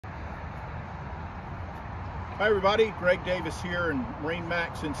Hi everybody, Greg Davis here in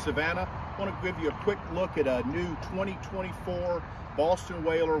MarineMax in Savannah. I want to give you a quick look at a new 2024 Boston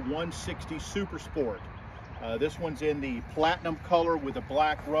Whaler 160 Super Sport. This one's in the platinum color with a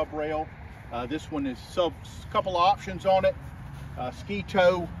black rub rail. This one is a couple options on it. Ski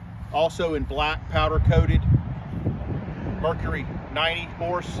tow, also in black powder coated. Mercury 90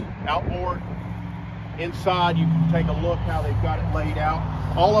 horse outboard. Inside you can take a look how they've got it laid out.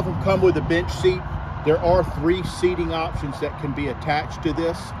 All of them come with a bench seat. There are 3 seating options that can be attached to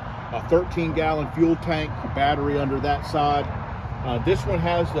this. A 13-gallon fuel tank, a battery under that side. This one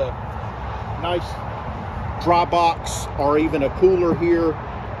has a nice dry box or even a cooler here.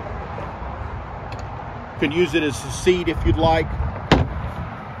 You can use it as a seat if you'd like.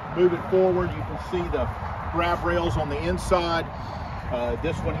 Move it forward, you can see the grab rails on the inside.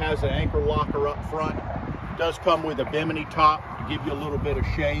 This one has an anchor locker up front. It does come with a bimini top to give you a little bit of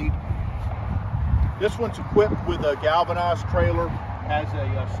shade. This one's equipped with a galvanized trailer, has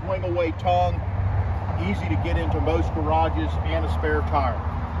a swing away tongue, easy to get into most garages, and a spare tire.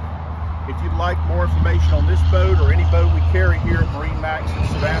 If you'd like more information on this boat or any boat we carry here at MarineMax in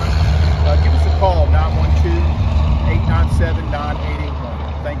Savannah, give us a call,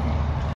 912-897-9881. Thank you.